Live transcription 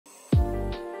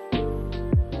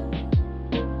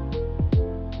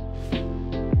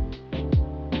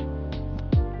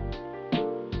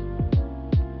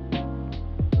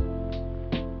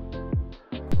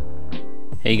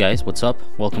Hey guys, what's up?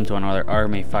 Welcome to another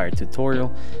RMA Fire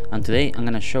tutorial, and today I'm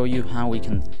gonna show you how we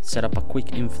can set up a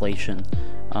quick inflation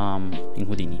in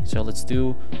Houdini. So let's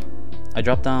do, I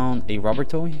drop down a rubber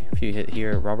toy. If you hit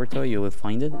here rubber toy, you will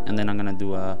find it, and then I'm gonna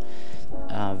do a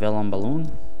vellum balloon,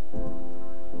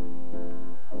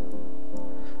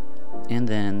 and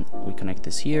then we connect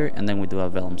this here, and then we do a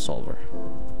vellum solver.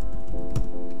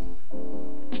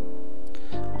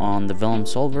 On the vellum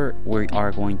solver, we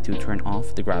are going to turn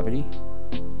off the gravity,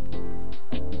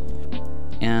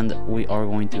 and we are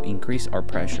going to increase our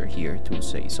pressure here to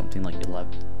say something like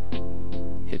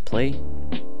 11. Hit play,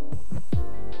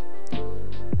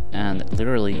 and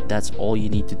literally that's all you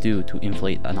need to do to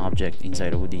inflate an object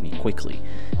inside of Houdini quickly.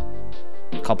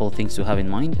 A couple of things to have in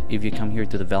mind: if you come here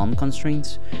to the vellum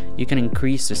constraints, you can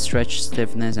increase the stretch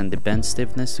stiffness and the bend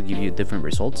stiffness to give you different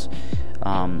results.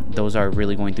 Those are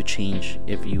really going to change.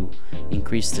 If you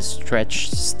increase the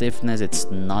stretch stiffness, it's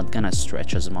not gonna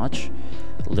stretch as much,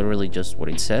 literally just what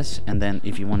it says. And then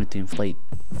if you wanted to inflate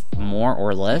more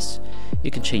or less,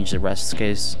 you can change the rest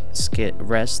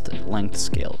length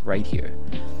scale right here.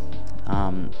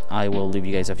 I will leave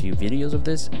you guys a few videos of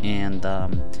this, and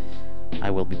I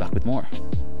will be back with more.